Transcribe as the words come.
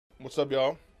What's up,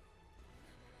 y'all?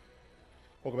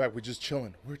 Welcome back. We're just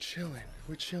chilling. We're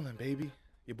chilling, baby.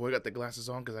 Your boy got the glasses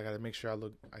on because I gotta make sure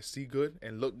I see good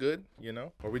and look good, you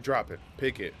know? Or we drop it.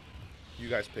 Pick it. You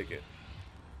guys pick it.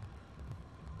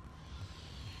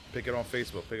 Pick it on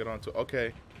Facebook. Pick it on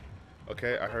okay.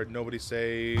 Okay, I heard nobody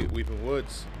say Weeping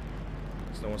Woods.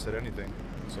 So no one said anything.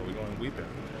 So we're going Weeping.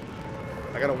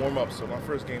 I gotta warm up, so my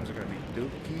first games are gonna be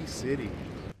Dookie City.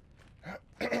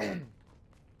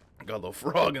 Got a little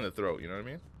frog in the throat, you know what I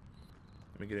mean?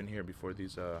 Let me get in here before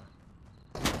these, Oh,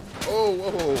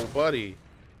 whoa, buddy.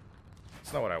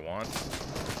 That's not what I want.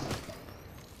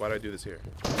 Why'd I do this here?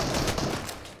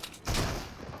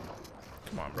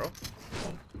 Come on, bro.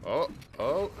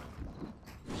 Oh.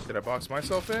 Did I box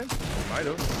myself in? Might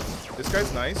have. This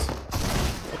guy's nice.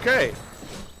 Okay.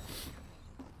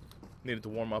 Needed to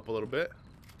warm up a little bit.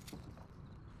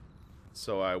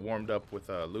 So I warmed up with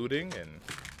looting, and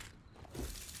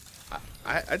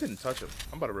I didn't touch him.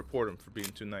 I'm about to report him for being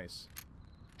too nice.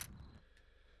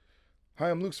 Hi,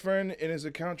 I'm Luke's friend in his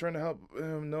account trying to help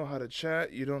him know how to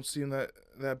chat. You don't seem that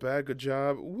bad. Good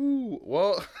job. Woo.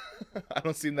 Well, I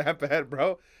don't seem that bad,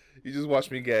 bro. You just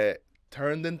watched me get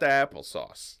turned into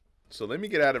applesauce. So let me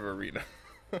get out of arena.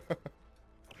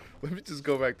 Let me just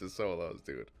go back to solos,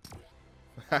 dude.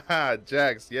 Haha,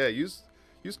 Jax. Yeah, use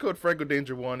code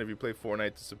FrancoDanger1 if you play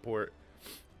Fortnite to support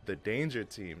the Danger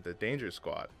team, the Danger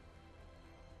squad.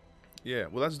 Yeah,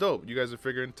 well, that's dope. You guys are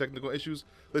figuring technical issues.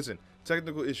 Listen,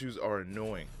 technical issues are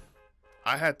annoying.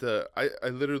 I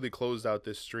literally closed out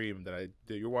this stream that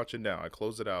you're watching now. I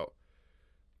closed it out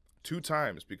 2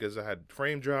 times because I had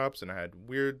frame drops and I had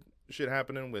weird shit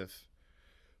happening with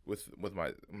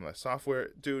my software.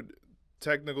 Dude,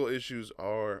 technical issues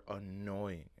are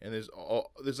annoying, and there's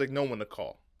like no one to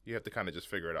call. You have to kind of just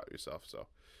figure it out yourself.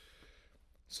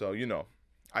 So you know,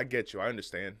 I get you. I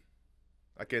understand.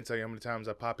 I can't tell you how many times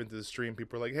I pop into the stream,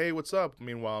 people are like, hey, what's up?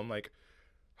 Meanwhile, I'm like,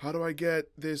 how do I get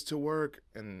this to work?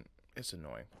 And it's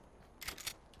annoying.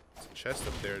 There's a chest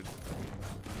up there.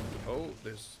 Oh,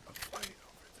 there's a fight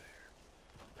over there.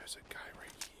 There's a guy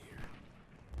right here.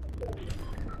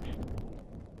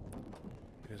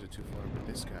 You guys are too far, but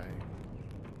this guy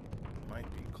might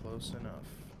be close enough.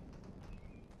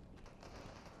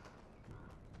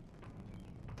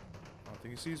 I don't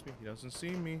think he sees me. He doesn't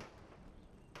see me.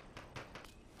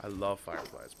 I love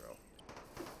fireflies, bro.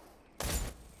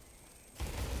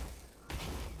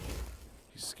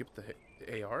 He skipped the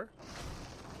AR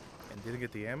and didn't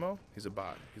get the ammo. He's a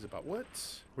bot. He's a bot. What?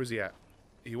 Where's he at?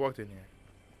 He walked in here.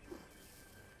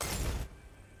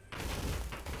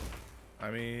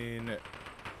 I mean,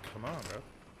 come on, bro.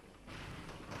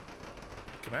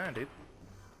 Come on, dude.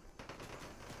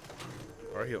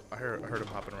 Or I heard him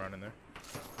hopping around in there.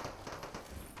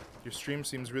 Your stream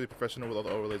seems really professional with all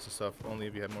the overlays and stuff. Only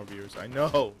if you had more viewers. I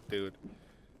know, dude.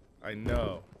 I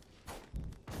know.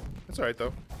 It's alright,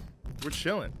 though. We're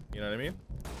chilling. You know what I mean?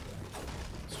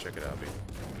 Let's check it out, baby.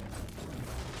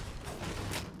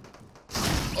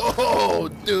 Oh,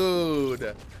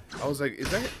 dude! I was like,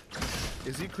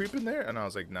 is he creeping there? And I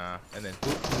was like, nah. And then,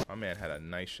 whoop, my man had a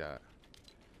nice shot.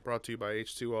 Brought to you by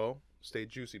H2O. Stay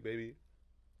juicy, baby.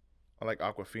 I like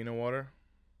Aquafina water.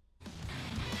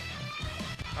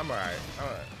 I'm alright.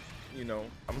 You know,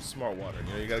 I'm smart water.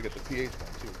 You know, you gotta get the pH one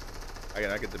too.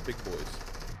 I get the big boys. You know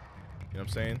what I'm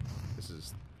saying? This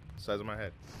is the size of my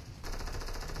head.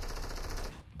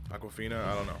 Aquafina,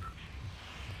 I don't know.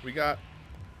 We got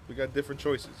different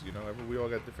choices. You know, we all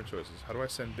got different choices. How do I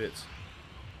send bits?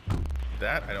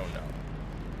 That I don't know.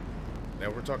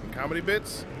 Now we're talking comedy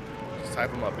bits. Just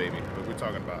type them up, baby. What we're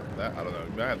talking about? That I don't know.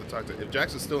 You might have to talk to. If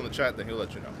Jax is still in the chat, then he'll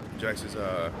let you know. Jax is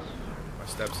my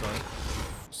stepson.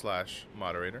 /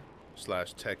 moderator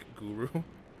 / tech guru.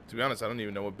 To be honest, I don't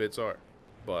even know what bits are,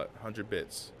 but 100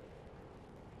 bits.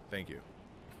 Thank you.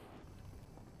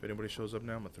 If anybody shows up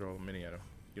now, I'm gonna throw a mini at him.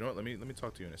 You know what? Let me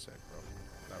talk to you in a sec, bro.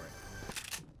 All right.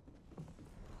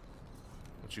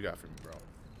 What you got for me, bro?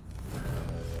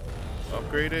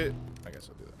 Upgrade it. I guess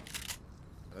I'll do that.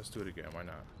 Let's do it again. Why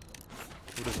not?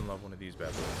 Who doesn't love one of these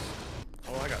bad boys?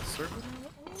 Oh, I got circle.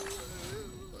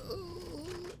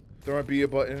 There might be a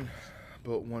button.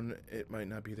 But 1, it might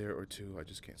not be there, or 2, I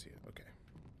just can't see it. Okay.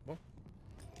 Well.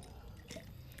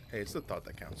 Hey, it's the thought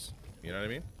that counts. You know what I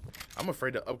mean? I'm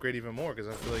afraid to upgrade even more because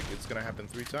I feel like it's going to happen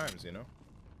 3 times, you know?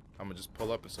 I'm going to just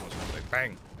pull up and someone's going to be like,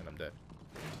 bang, and I'm dead.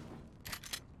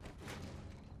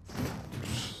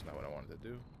 That's not what I wanted to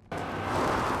do.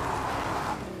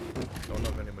 Don't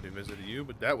know if anybody visited you,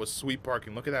 but that was sweet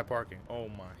parking. Look at that parking. Oh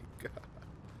my god.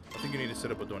 I think you need to set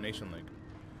up a donation link.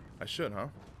 I should, huh?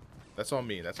 That's all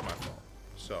me. That's my fault.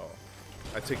 So,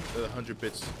 I take the 100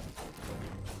 bits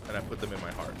And I put them in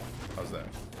my heart. How's that?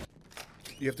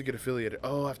 You have to get affiliated.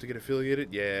 Oh, I have to get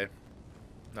affiliated? Yeah.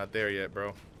 Not there yet,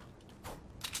 bro.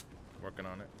 Working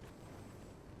on it.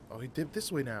 Oh, he dipped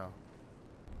this way now.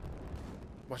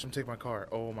 Watch him take my car.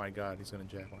 Oh my god, he's gonna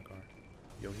jack my car.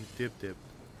 Yo, he dipped.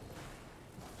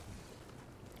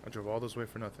 I drove all this way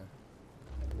for nothing.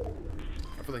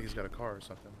 I feel like he's got a car or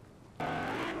something. Alright.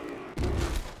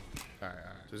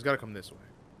 So he's gotta come this way.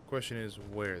 Question is,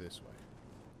 where this way?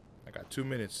 I got 2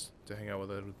 minutes to hang out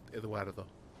with Eduardo.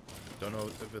 Don't know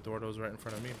if Eduardo's right in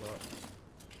front of me, but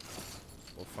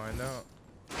we'll find out.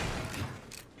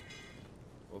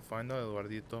 We'll find out,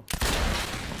 Eduardito.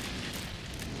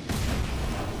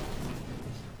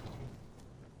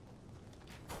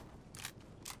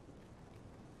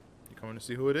 You coming to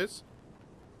see who it is?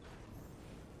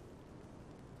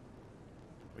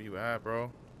 Where you at,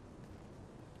 bro?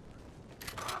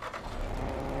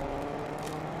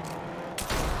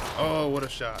 Oh, what a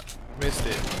shot. Missed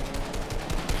it.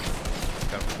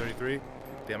 Got him for 33.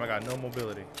 Damn, I got no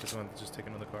mobility. This one just take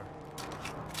another car.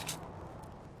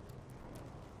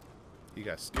 He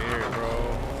got scared, bro.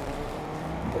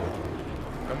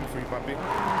 Coming for you, Poppy. He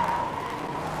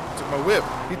took my whip.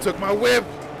 He took my whip.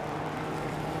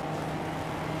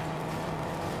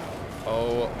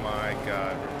 Oh my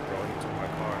god, bro. He took my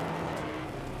car.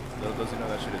 Little does he know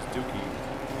that shit is dookie.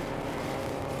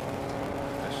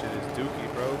 That shit is dookie,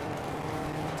 bro.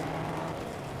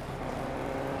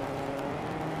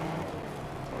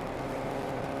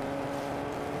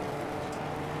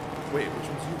 Wait, which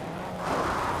one's you?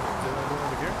 Is there another one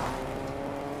over here?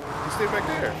 He stayed back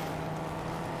there.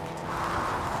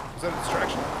 Is that a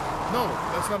distraction? No,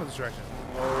 that's not a distraction.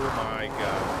 Oh my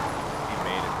god. He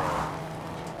made it, bro.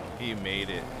 He made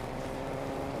it.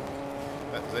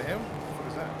 Is that him? What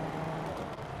is that?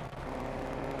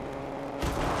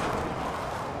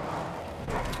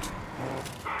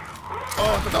 Oh,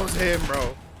 I thought that was him,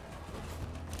 bro.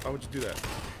 Why would you do that?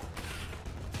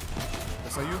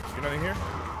 That's not you? You're not in here?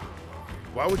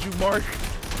 Why would you mark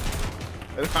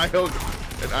an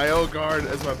IO guard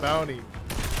as my bounty?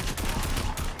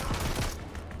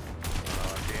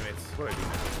 Oh, damn it. What do I do now?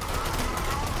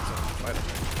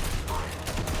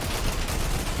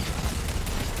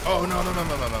 Oh, no.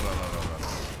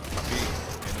 Papi.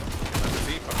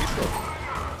 Así, papito.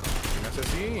 Me hace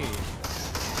así.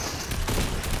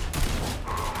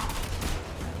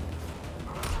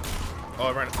 Oh,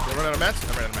 I ran out of mats? I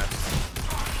ran out of mats.